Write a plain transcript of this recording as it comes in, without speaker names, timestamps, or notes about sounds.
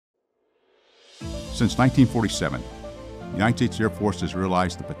Since 1947, the United States Air Force has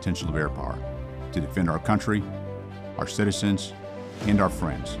realized the potential of air power to defend our country, our citizens, and our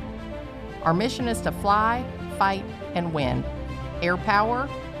friends. Our mission is to fly, fight, and win. Air power,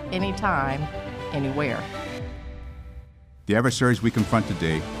 anytime, anywhere. The adversaries we confront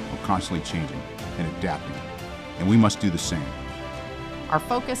today are constantly changing and adapting, and we must do the same. Our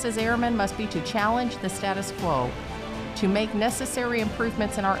focus as airmen must be to challenge the status quo, to make necessary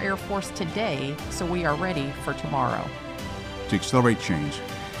improvements in our Air Force today so we are ready for tomorrow. To accelerate change,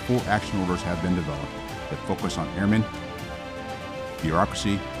 4 action orders have been developed that focus on airmen,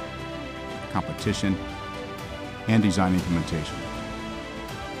 bureaucracy, competition, and design implementation.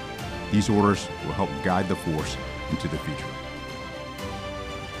 These orders will help guide the force into the future.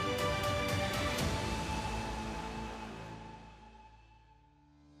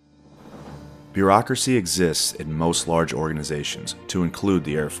 Bureaucracy exists in most large organizations, to include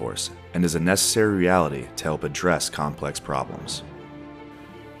the Air Force, and is a necessary reality to help address complex problems.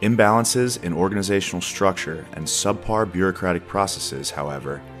 Imbalances in organizational structure and subpar bureaucratic processes,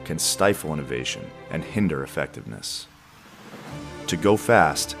 however, can stifle innovation and hinder effectiveness. To go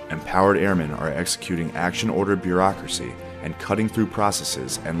fast, empowered airmen are executing action-ordered bureaucracy and cutting through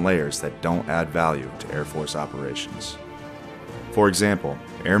processes and layers that don't add value to Air Force operations. For example,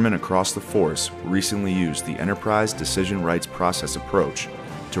 airmen across the force recently used the Enterprise Decision Rights Process approach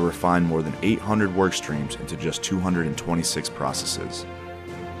to refine more than 800 work streams into just 226 processes.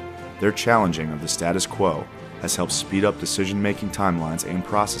 Their challenging of the status quo has helped speed up decision-making timelines and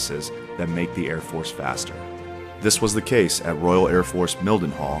processes that make the Air Force faster. This was the case at Royal Air Force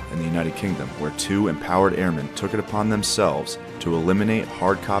Mildenhall in the United Kingdom, where 2 empowered airmen took it upon themselves to eliminate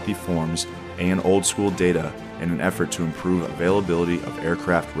hard copy forms and old-school data in an effort to improve availability of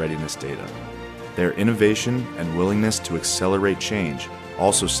aircraft readiness data. Their innovation and willingness to accelerate change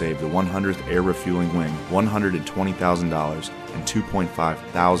also saved the 100th Air Refueling Wing $120,000 and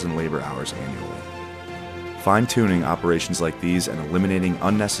 2,500 labor hours annually. Fine-tuning operations like these and eliminating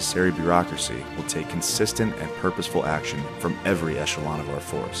unnecessary bureaucracy will take consistent and purposeful action from every echelon of our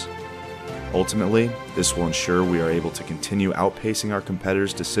force. Ultimately, this will ensure we are able to continue outpacing our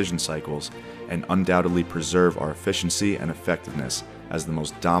competitors' decision cycles and undoubtedly preserve our efficiency and effectiveness as the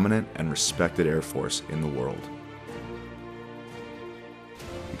most dominant and respected Air Force in the world.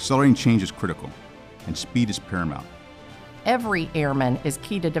 Accelerating change is critical, and speed is paramount. Every airman is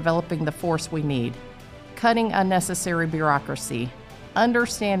key to developing the force we need, cutting unnecessary bureaucracy,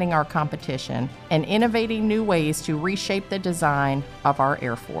 understanding our competition, and innovating new ways to reshape the design of our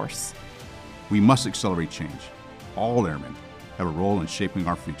Air Force. We must accelerate change. All airmen have a role in shaping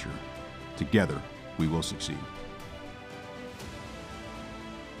our future. Together, we will succeed.